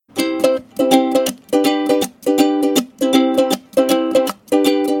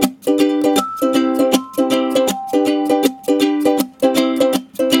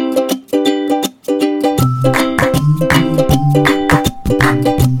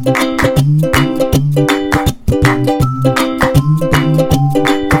This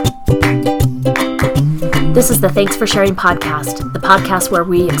is the Thanks for Sharing podcast, the podcast where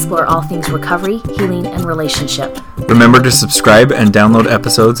we explore all things recovery, healing, and relationship. Remember to subscribe and download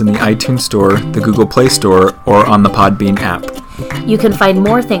episodes in the iTunes Store, the Google Play Store, or on the Podbean app. You can find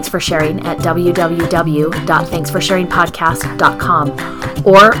more Thanks for Sharing at www.thanksforsharingpodcast.com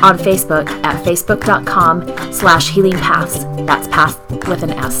or on Facebook at facebook.com/healingpaths. That's path with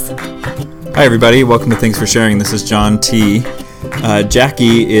an S. Hi everybody, welcome to Thanks for Sharing. This is John T.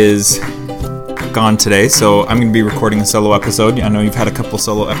 Jackie is gone today, so I'm going to be recording a solo episode. I know you've had a couple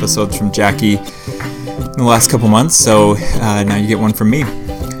solo episodes from Jackie in the last couple months, so now you get one from me.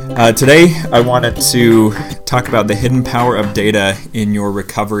 Today I wanted to talk about the hidden power of data in your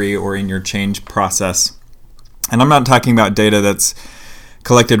recovery or in your change process. And I'm not talking about data that's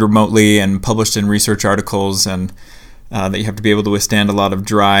collected remotely and published in research articles and that you have to be able to withstand a lot of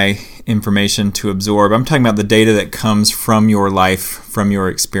dry information to absorb. I'm talking about the data that comes from your life, from your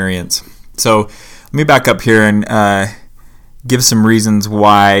experience. So let me back up here and give some reasons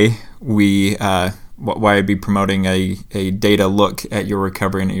why I'd be promoting a data look at your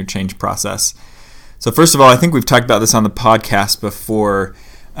recovery and at your change process. So first of all, I think we've talked about this on the podcast before.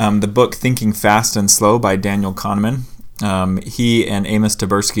 The book Thinking Fast and Slow by Daniel Kahneman. He and Amos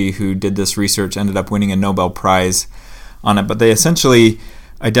Tversky, who did this research, ended up winning a Nobel Prize on it. But they essentially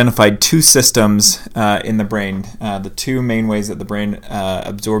identified two systems in the brain, the two main ways that the brain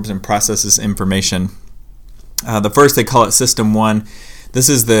absorbs and processes information. The first, they call it System 1. This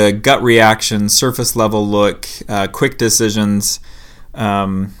is the gut reaction, surface level look, quick decisions,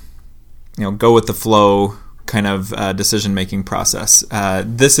 go with the flow kind of decision-making process.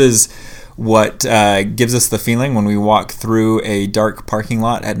 This is what gives us the feeling when we walk through a dark parking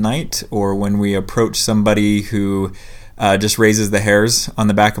lot at night or when we approach somebody who just raises the hairs on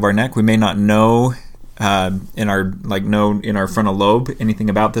the back of our neck. We may not know in our frontal lobe anything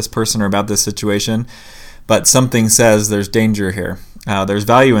about this person or about this situation, but something says there's danger here. There's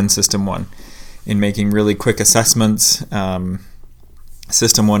value in System 1 in making really quick assessments.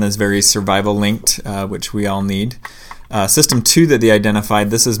 System 1 is very survival linked, which we all need. System 2 that they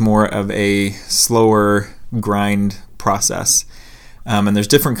identified, this is more of a slower grind process. And there's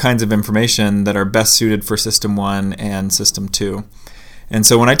different kinds of information that are best suited for System 1 and System 2. And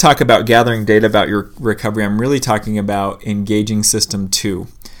so when I talk about gathering data about your recovery, I'm really talking about engaging System 2.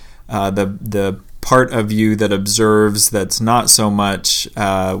 The part of you that observes, that's not so much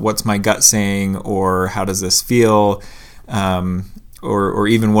what's my gut saying or how does this feel or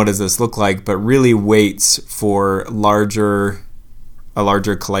even what does this look like, but really waits for a larger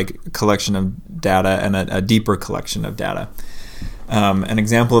collection of data and a deeper collection of data. An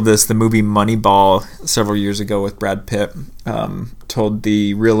example of this, the movie Moneyball several years ago with Brad Pitt, told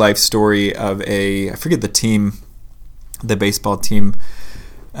the real life story of I forget the baseball team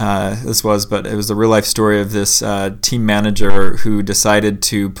this was, but it was the real life story of this team manager who decided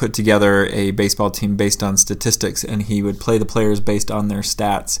to put together a baseball team based on statistics, and he would play the players based on their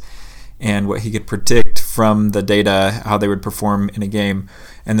stats and what he could predict from the data, how they would perform in a game.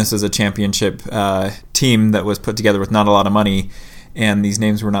 And this was a championship team that was put together with not a lot of money, and these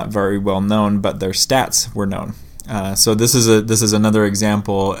names were not very well known, but their stats were known. So this is another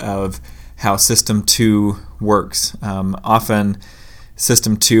example of how System 2 works. Often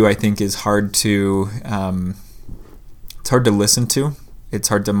System 2, I think, is hard to listen to. It's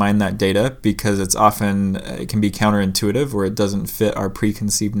hard to mine that data because it can be counterintuitive or it doesn't fit our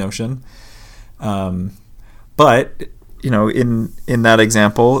preconceived notion. But in that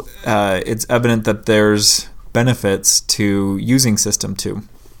example, it's evident that there's benefits to using System 2.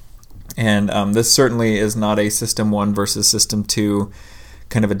 And this certainly is not a System 1 versus System 2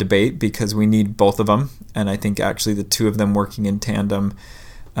 kind of a debate, because we need both of them. And I think actually the two of them working in tandem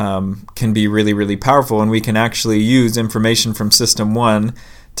can be really, really powerful. And we can actually use information from System 1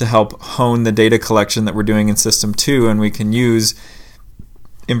 to help hone the data collection that we're doing in System 2. And we can use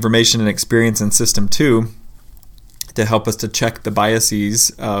information and experience in System 2 to help us to check the biases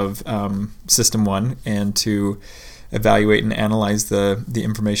of System 1 and to evaluate and analyze the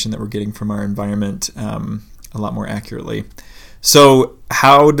information that we're getting from our environment a lot more accurately. So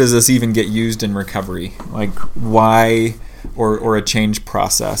how does this even get used in recovery? Like why, or a change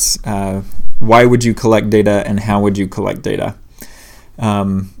process? Why would you collect data and how would you collect data?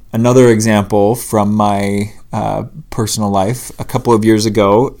 Another example from my personal life, a couple of years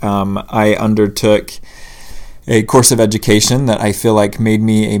ago, I undertook a course of education that I feel like made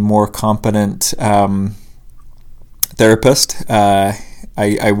me a more competent therapist.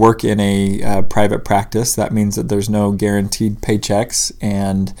 I work in a private practice. That means that there's no guaranteed paychecks,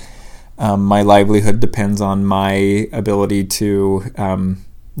 and my livelihood depends on my ability to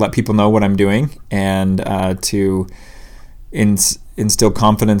let people know what I'm doing and to instill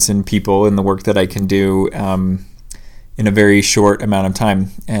confidence in people in the work that I can do in a very short amount of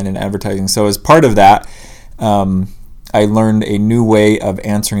time and in advertising. So as part of that, I learned a new way of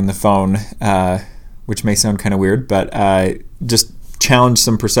answering the phone, which may sound kind of weird, but just challenged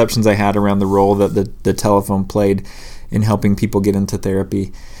some perceptions I had around the role that the telephone played in helping people get into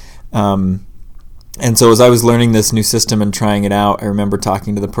therapy. And so as I was learning this new system and trying it out, I remember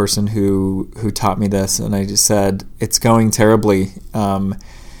talking to the person who taught me this, and I just said, it's going terribly. I'm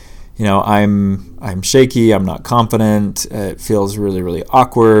shaky, I'm not confident, it feels really, really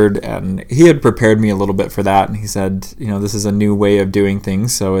awkward. And he had prepared me a little bit for that, and he said, this is a new way of doing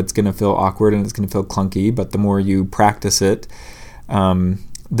things, so it's going to feel awkward and it's going to feel clunky, but the more you practice it,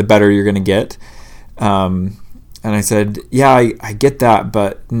 the better you're going to get. And I said, yeah, I get that,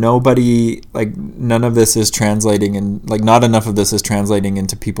 but none of this is translating, and not enough of this is translating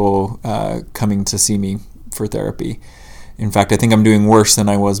into people coming to see me for therapy. In fact, I think I'm doing worse than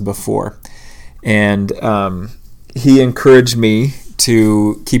I was before. And he encouraged me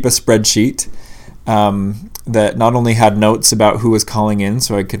to keep a spreadsheet that not only had notes about who was calling in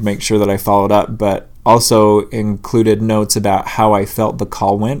so I could make sure that I followed up, but also included notes about how I felt the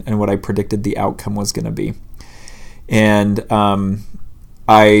call went and what I predicted the outcome was going to be. And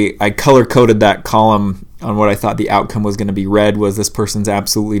I color-coded that column on what I thought the outcome was going to be. Red was this person's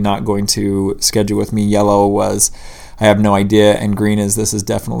absolutely not going to schedule with me. Yellow was I have no idea. And green is this is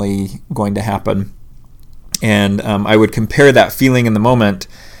definitely going to happen. And I would compare that feeling in the moment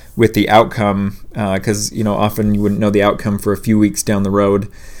with the outcome because, often you wouldn't know the outcome for a few weeks down the road.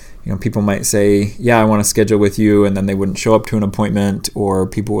 People might say, yeah, I want to schedule with you, and then they wouldn't show up to an appointment, or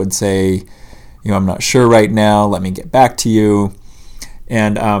people would say, I'm not sure right now, let me get back to you.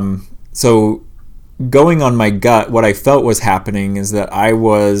 And so going on my gut, what I felt was happening is that I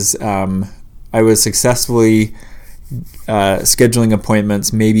was successfully scheduling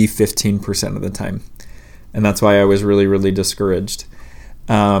appointments maybe 15% of the time. And that's why I was really, really discouraged.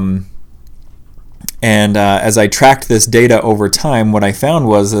 And as I tracked this data over time, what I found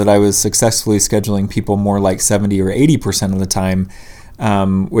was that I was successfully scheduling people more like 70 or 80% of the time,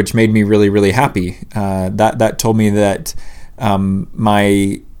 which made me really, really happy. That told me that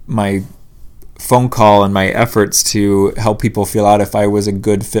my phone call and my efforts to help people feel out if I was a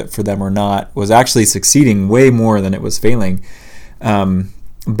good fit for them or not was actually succeeding way more than it was failing.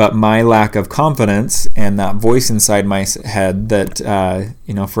 But my lack of confidence and that voice inside my head that,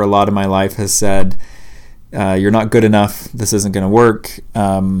 for a lot of my life has said, you're not good enough, this isn't going to work.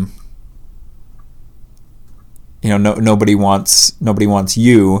 Nobody wants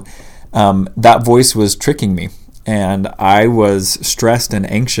you. That voice was tricking me, and I was stressed and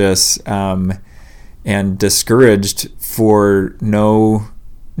anxious and discouraged for no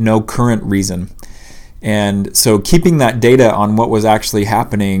current reason. And so keeping that data on what was actually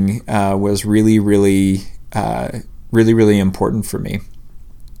happening was really, really, really, really important for me.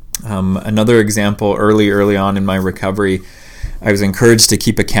 Another example, early on in my recovery, I was encouraged to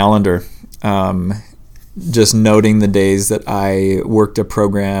keep a calendar. Just noting the days that I worked a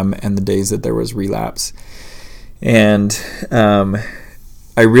program and the days that there was relapse. And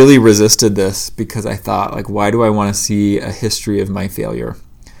I really resisted this because I thought, why do I want to see a history of my failure?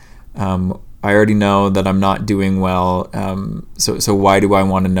 I already know that I'm not doing well, so why do I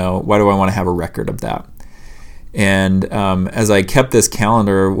want to know? Why do I want to have a record of that? And as I kept this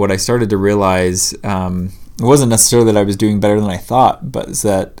calendar, what I started to realize it wasn't necessarily that I was doing better than I thought, but is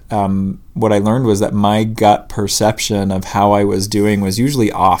that what I learned was that my gut perception of how I was doing was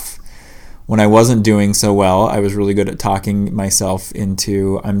usually off. When I wasn't doing so well, I was really good at talking myself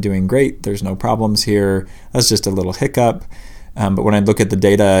into, I'm doing great, there's no problems here, that's just a little hiccup. But when I look at the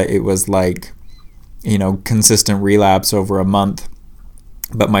data, it was consistent relapse over a month.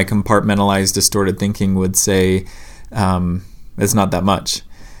 But my compartmentalized, distorted thinking would say, it's not that much.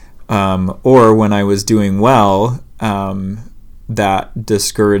 Or when I was doing well, that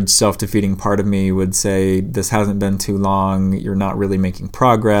discouraged, self-defeating part of me would say, this hasn't been too long, you're not really making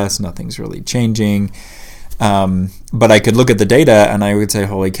progress, nothing's really changing. But I could look at the data and I would say,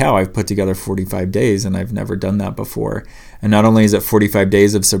 holy cow, I've put together 45 days and I've never done that before. And not only is it 45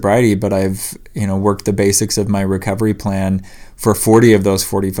 days of sobriety, but I've worked the basics of my recovery plan for 40 of those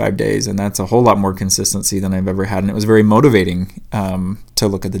 45 days. And that's a whole lot more consistency than I've ever had. And it was very motivating to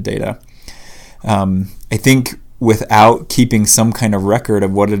look at the data. I think without keeping some kind of record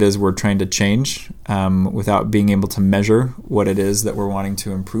of what it is we're trying to change, without being able to measure what it is that we're wanting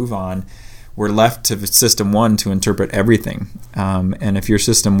to improve on, we're left to system one to interpret everything. And if your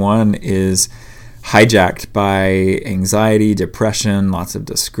system one is hijacked by anxiety, depression, lots of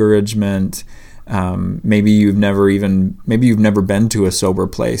discouragement, maybe you've never been to a sober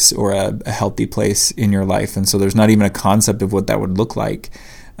place or a healthy place in your life, and so there's not even a concept of what that would look like.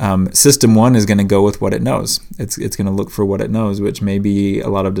 System one is going to go with what it knows. It's going to look for what it knows, which may be a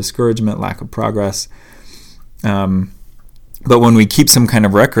lot of discouragement, lack of progress. But when we keep some kind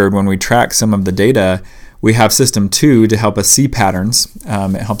of record, when we track some of the data, we have system two to help us see patterns.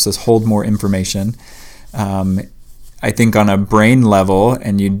 It helps us hold more information. I think on a brain level,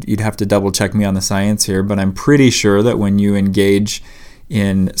 and you'd have to double check me on the science here, but I'm pretty sure that when you engage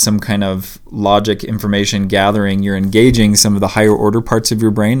in some kind of logic information gathering, you're engaging some of the higher order parts of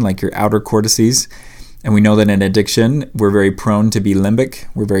your brain, like your outer cortices. And we know that in addiction, we're very prone to be limbic.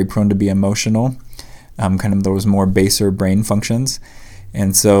 We're very prone to be emotional, kind of those more baser brain functions.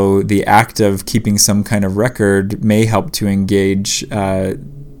 And so the act of keeping some kind of record may help to engage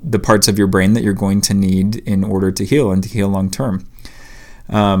the parts of your brain that you're going to need in order to heal and to heal long term.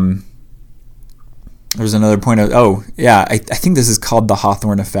 There's another point I think this is called the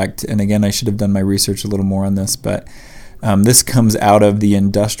Hawthorne effect. And again, I should have done my research a little more on this, but this comes out of the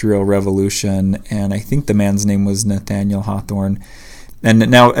Industrial Revolution, and I think the man's name was Nathaniel Hawthorne. And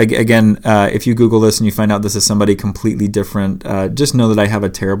now, again, if you Google this and you find out this is somebody completely different, just know that I have a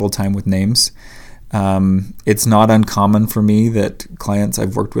terrible time with names. It's not uncommon for me that clients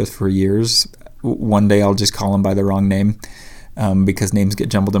I've worked with for years, one day I'll just call them by the wrong name. Because names get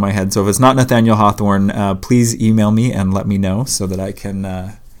jumbled in my head. So if it's not Nathaniel Hawthorne, please email me and let me know so that I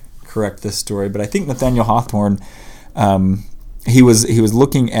can correct this story. But I think Nathaniel Hawthorne, he was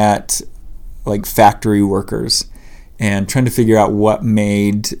looking at like factory workers and trying to figure out what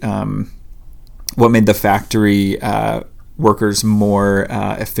made the factory workers more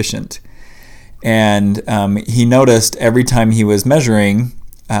efficient. And he noticed every time he was measuring,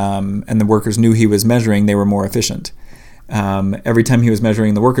 and the workers knew he was measuring, they were more efficient. Every time he was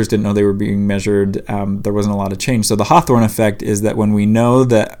measuring, the workers didn't know they were being measured. There wasn't a lot of change. So the Hawthorne effect is that when we know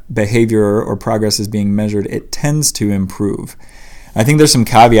that behavior or progress is being measured, it tends to improve. I think there's some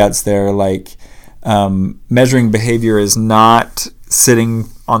caveats there, like measuring behavior is not sitting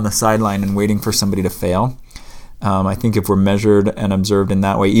on the sideline and waiting for somebody to fail. I think if we're measured and observed in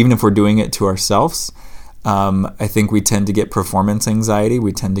that way, even if we're doing it to ourselves, I think we tend to get performance anxiety.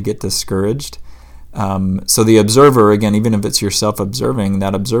 We tend to get discouraged. So the observer, again, even if it's yourself observing,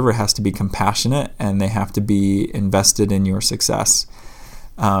 that observer has to be compassionate and they have to be invested in your success.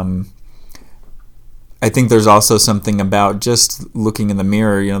 I think there's also something about just looking in the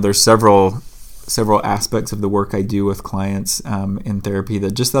mirror. There's several aspects of the work I do with clients in therapy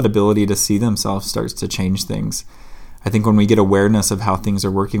that just that ability to see themselves starts to change things. I think when we get awareness of how things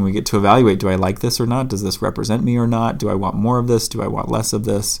are working, we get to evaluate, do I like this or not? Does this represent me or not? Do I want more of this? Do I want less of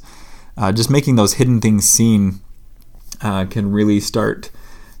this? Just making those hidden things seen can really start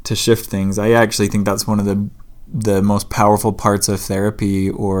to shift things. I actually think that's one of the most powerful parts of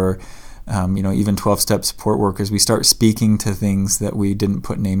therapy, or even 12-step support work, is we start speaking to things that we didn't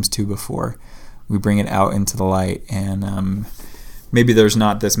put names to before. We bring it out into the light, and maybe there's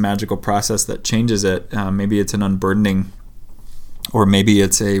not this magical process that changes it. Maybe it's an unburdening, or maybe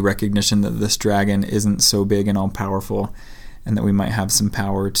it's a recognition that this dragon isn't so big and all-powerful, and that we might have some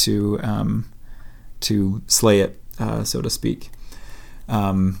power to slay it, so to speak.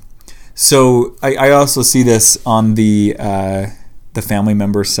 So I also see this on the family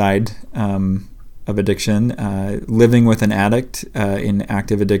member side of addiction. Living with an addict in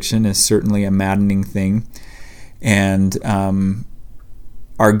active addiction is certainly a maddening thing, and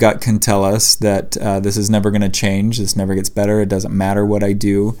our gut can tell us that this is never going to change. This never gets better. It doesn't matter what I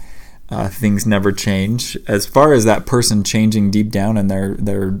do. Things never change. As far as that person changing deep down and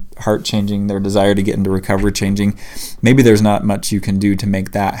their heart changing, their desire to get into recovery changing, maybe there's not much you can do to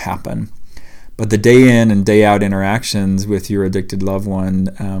make that happen. But the day in and day out interactions with your addicted loved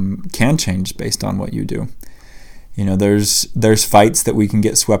one can change based on what you do. There's fights that we can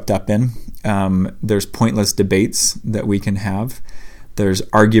get swept up in. There's pointless debates that we can have. There's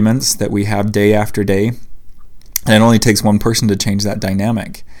arguments that we have day after day. And it only takes one person to change that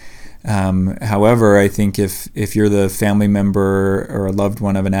dynamic. However, I think if you're the family member or a loved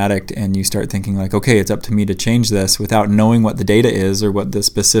one of an addict and you start thinking like, okay, it's up to me to change this, without knowing what the data is or what the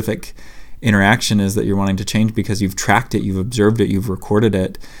specific interaction is that you're wanting to change, because you've tracked it, you've observed it, you've recorded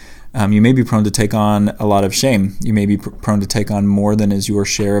it, You may be prone to take on a lot of shame. You may be prone to take on more than is your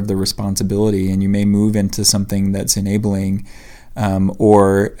share of the responsibility, and you may move into something that's enabling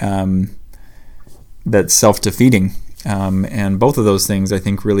or that's self-defeating. And both of those things, I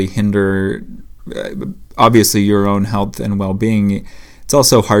think, really hinder, obviously, your own health and well-being. It's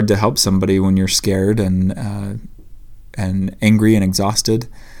also hard to help somebody when you're scared and angry and exhausted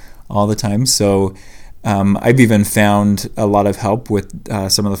all the time. So I've even found a lot of help with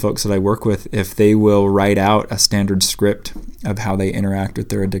some of the folks that I work with if they will write out a standard script of how they interact with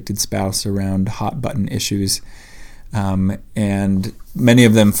their addicted spouse around hot button issues. And many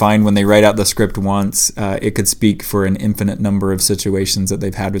of them find when they write out the script once, it could speak for an infinite number of situations that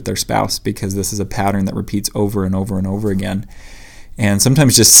they've had with their spouse, because this is a pattern that repeats over and over and over again. And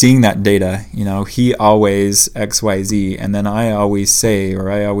sometimes just seeing that data, he always XYZ, and then I always say,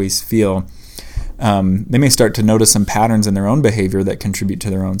 or I always feel, they may start to notice some patterns in their own behavior that contribute to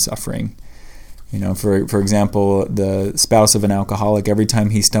their own suffering. For example, the spouse of an alcoholic, every time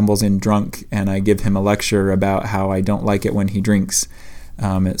he stumbles in drunk and I give him a lecture about how I don't like it when he drinks,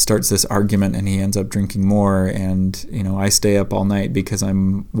 it starts this argument and he ends up drinking more. And, I stay up all night because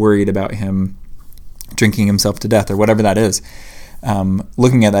I'm worried about him drinking himself to death or whatever that is.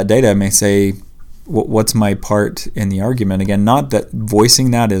 Looking at that data, I may say, what's my part in the argument? Again, not that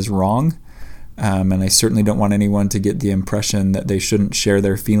voicing that is wrong. And I certainly don't want anyone to get the impression that they shouldn't share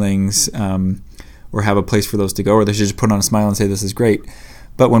their feelings or have a place for those to go, or they should just put on a smile and say, this is great.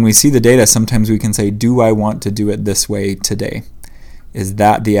 But when we see the data, sometimes we can say, do I want to do it this way today? Is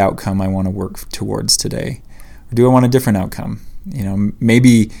that the outcome I want to work towards today? Or do I want a different outcome?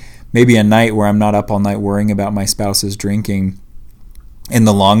 Maybe a night where I'm not up all night worrying about my spouse's drinking in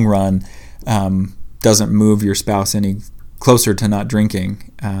the long run doesn't move your spouse any closer to not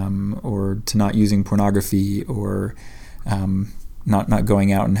drinking or to not using pornography or not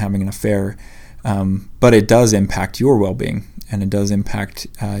going out and having an affair. But it does impact your well-being, and it does impact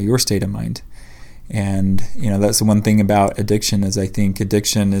your state of mind. And, that's the one thing about addiction is I think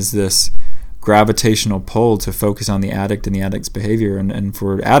addiction is this gravitational pull to focus on the addict and the addict's behavior. And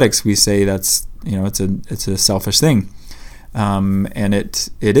for addicts, we say that's, it's a selfish thing. And it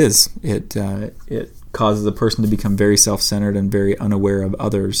is. It causes a person to become very self-centered and very unaware of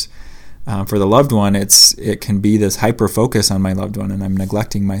others. For the loved one, it can be this hyper-focus on my loved one, and I'm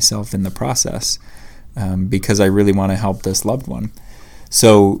neglecting myself in the process because I really want to help this loved one.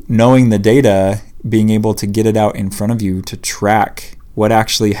 So knowing the data, being able to get it out in front of you to track what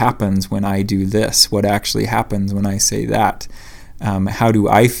actually happens when I do this, what actually happens when I say that, how do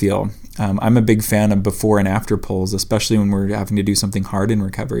I feel? I'm a big fan of before and after polls, especially when we're having to do something hard in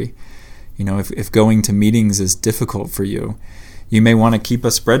recovery. If going to meetings is difficult for you, you may want to keep a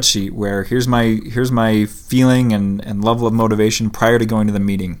spreadsheet where here's my feeling and level of motivation prior to going to the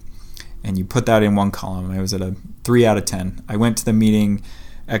meeting. And you put that in one column. I was at a 3 out of 10. I went to the meeting,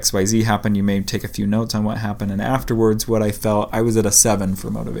 XYZ happened. You may take a few notes on what happened. And afterwards, what I felt, I was at a 7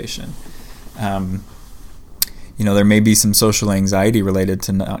 for motivation. There may be some social anxiety related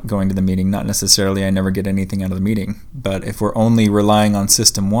to not going to the meeting. Not necessarily I never get anything out of the meeting. But if we're only relying on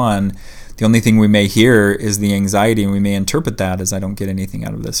system 1, the only thing we may hear is the anxiety, and we may interpret that as I don't get anything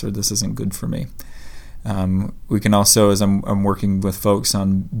out of this, or this isn't good for me. We can also, as I'm working with folks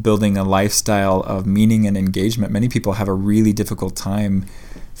on building a lifestyle of meaning and engagement, many people have a really difficult time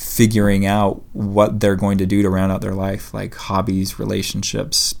figuring out what they're going to do to round out their life, like hobbies,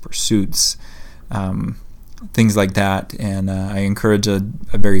 relationships, pursuits, things like that. And I encourage a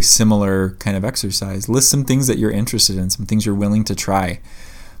very similar kind of exercise. List some things that you're interested in, some things you're willing to try.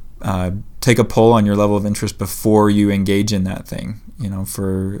 Take a poll on your level of interest before you engage in that thing.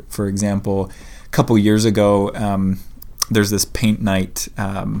 For example, a couple years ago, there's this paint night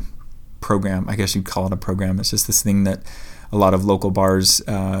program. I guess you'd call it a program. It's just this thing that a lot of local bars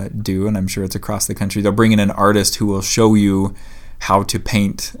do, and I'm sure it's across the country. They'll bring in an artist who will show you how to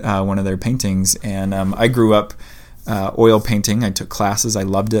paint one of their paintings. And I grew up oil painting. I took classes. I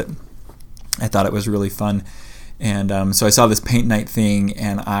loved it. I thought it was really fun. And so I saw this paint night thing,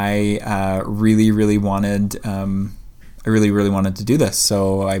 and I really, really wanted to do this.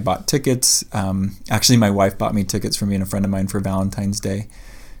 So I bought tickets. Actually, my wife bought me tickets for me and a friend of mine for Valentine's Day.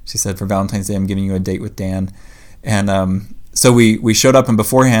 She said, for Valentine's Day, I'm giving you a date with Dan. And so we showed up, and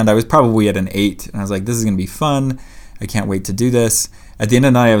beforehand, I was probably at an 8. And I was like, this is going to be fun. I can't wait to do this. At the end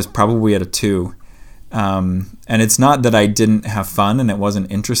of the night, I was probably at a 2. And it's not that I didn't have fun and it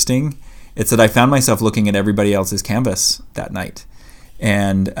wasn't interesting. It's that I found myself looking at everybody else's canvas that night.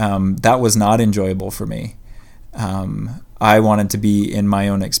 And that was not enjoyable for me. I wanted to be in my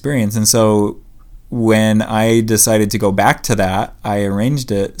own experience. And so when I decided to go back to that, I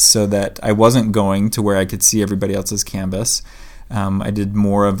arranged it so that I wasn't going to where I could see everybody else's Canvas. I did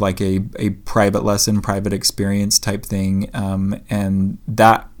more of like a private lesson, private experience type thing, and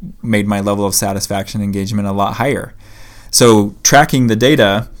that made my level of satisfaction and engagement a lot higher. So tracking the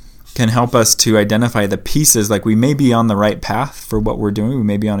data can help us to identify the pieces, like we may be on the right path for what we're doing, we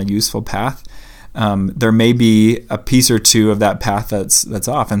may be on a useful path. There may be a piece or two of that path that's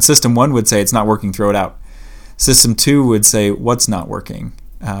off. And System 1 would say it's not working, throw it out. System 2 would say what's not working,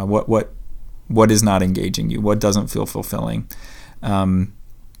 what is not engaging you, what doesn't feel fulfilling. And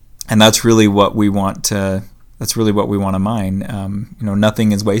that's really what we want to mine.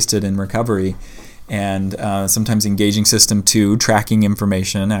 Nothing is wasted in recovery. And sometimes engaging System 2, tracking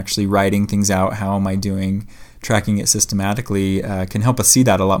information, actually writing things out, how am I doing, tracking it systematically, can help us see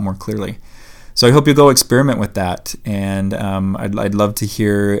that a lot more clearly. So I hope you'll go experiment with that, and I'd love to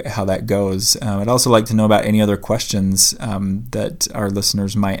hear how that goes. I'd also like to know about any other questions that our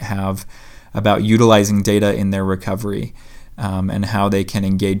listeners might have about utilizing data in their recovery, and how they can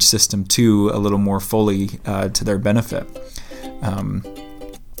engage System 2 a little more fully to their benefit.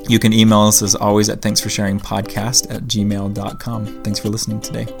 You can email us as always at thanksforsharingpodcast@gmail.com. Thanks for listening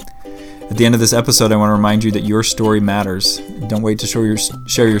today. At the end of this episode, I want to remind you that your story matters. Don't wait to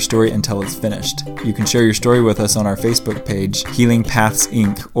share your story until it's finished. You can share your story with us on our Facebook page, Healing Paths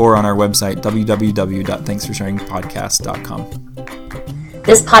Inc., or on our website, www.thanksforsharingpodcast.com.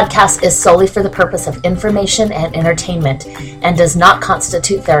 This podcast is solely for the purpose of information and entertainment and does not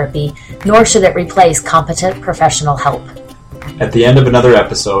constitute therapy, nor should it replace competent professional help. At the end of another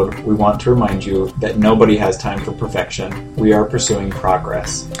episode, we want to remind you that nobody has time for perfection. We are pursuing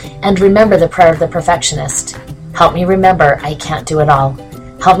progress. And remember the prayer of the perfectionist. Help me remember I can't do it all.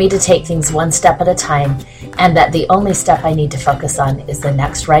 Help me to take things one step at a time, and that the only step I need to focus on is the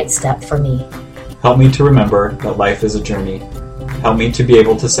next right step for me. Help me to remember that life is a journey. Help me to be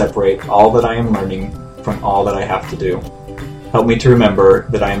able to separate all that I am learning from all that I have to do. Help me to remember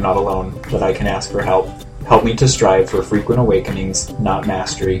that I am not alone, that I can ask for help. Help me to strive for frequent awakenings, not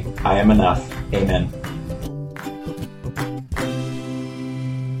mastery. I am enough. Amen.